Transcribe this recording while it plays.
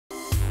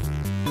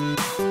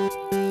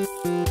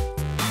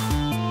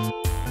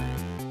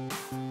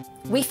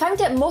We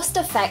found it most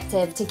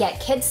effective to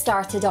get kids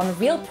started on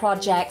real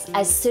projects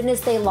as soon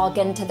as they log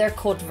into their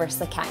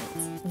Codeverse account.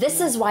 This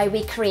is why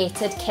we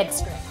created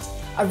KidScript,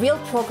 a real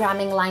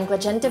programming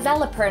language and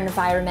developer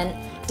environment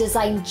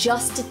designed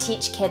just to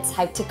teach kids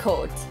how to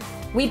code.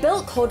 We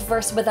built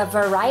Codeverse with a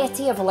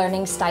variety of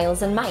learning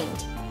styles in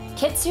mind.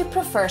 Kids who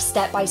prefer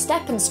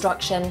step-by-step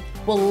instruction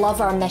will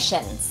love our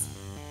missions.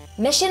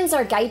 Missions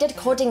are guided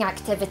coding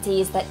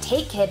activities that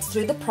take kids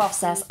through the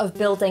process of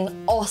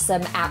building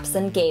awesome apps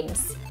and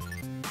games.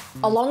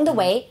 Along the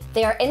way,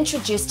 they are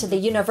introduced to the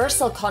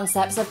universal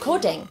concepts of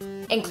coding,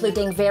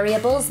 including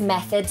variables,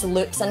 methods,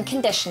 loops, and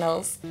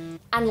conditionals,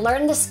 and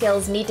learn the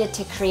skills needed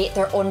to create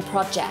their own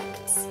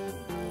projects.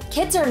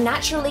 Kids are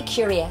naturally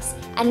curious,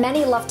 and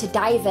many love to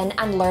dive in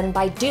and learn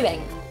by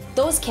doing.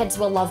 Those kids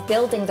will love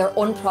building their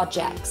own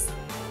projects.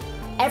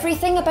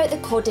 Everything about the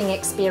coding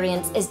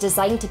experience is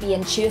designed to be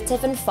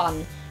intuitive and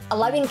fun,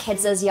 allowing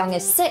kids as young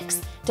as 6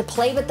 to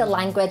play with the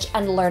language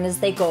and learn as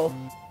they go.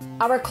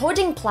 Our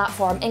coding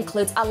platform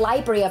includes a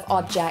library of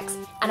objects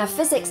and a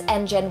physics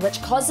engine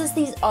which causes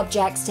these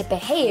objects to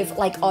behave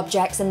like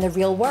objects in the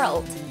real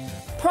world.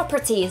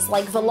 Properties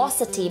like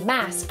velocity,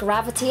 mass,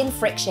 gravity, and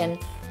friction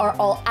are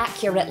all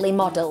accurately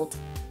modelled.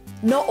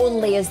 Not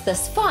only is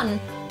this fun,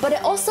 but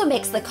it also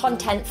makes the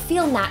content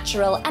feel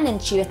natural and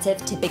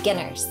intuitive to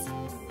beginners.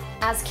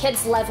 As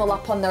kids level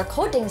up on their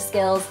coding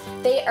skills,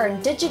 they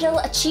earn digital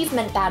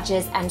achievement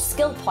badges and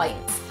skill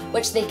points,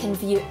 which they can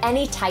view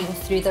anytime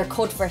through their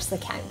Codeverse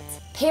account.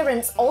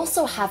 Parents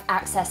also have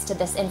access to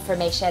this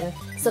information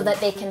so that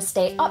they can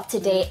stay up to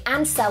date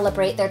and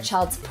celebrate their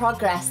child's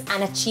progress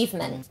and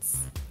achievements.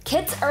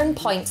 Kids earn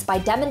points by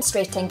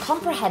demonstrating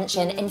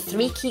comprehension in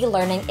 3 key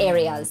learning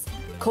areas: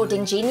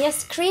 Coding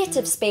Genius,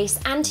 Creative Space,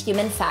 and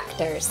Human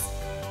Factors.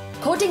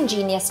 Coding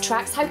Genius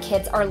tracks how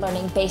kids are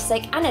learning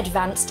basic and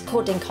advanced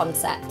coding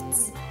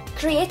concepts.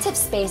 Creative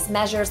Space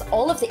measures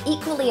all of the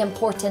equally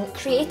important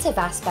creative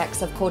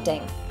aspects of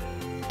coding.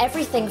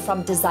 Everything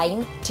from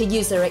design to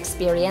user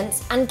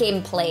experience and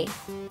gameplay.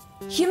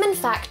 Human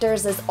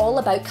Factors is all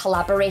about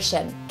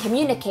collaboration,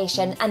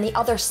 communication, and the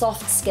other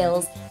soft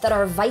skills that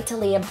are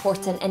vitally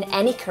important in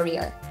any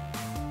career.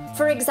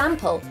 For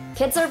example,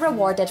 kids are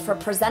rewarded for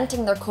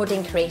presenting their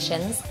coding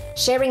creations,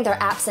 sharing their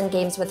apps and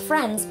games with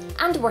friends,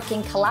 and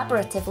working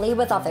collaboratively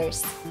with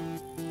others.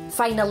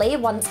 Finally,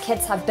 once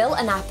kids have built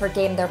an app or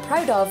game they're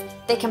proud of,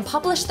 they can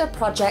publish their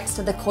projects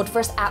to the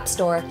Codeverse App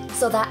Store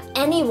so that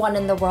anyone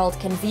in the world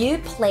can view,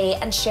 play,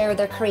 and share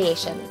their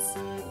creations.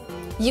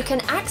 You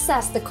can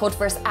access the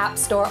Codeverse App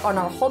Store on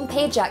our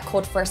homepage at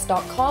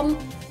codeverse.com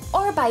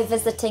or by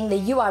visiting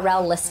the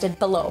URL listed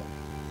below.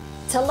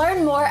 To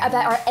learn more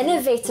about our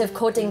innovative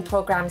coding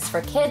programs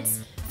for kids,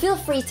 feel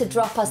free to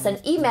drop us an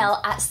email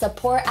at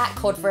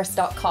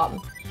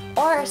support@codeverse.com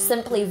or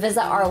simply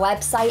visit our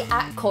website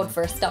at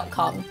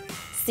codeverse.com.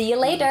 See you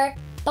later.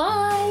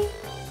 Bye!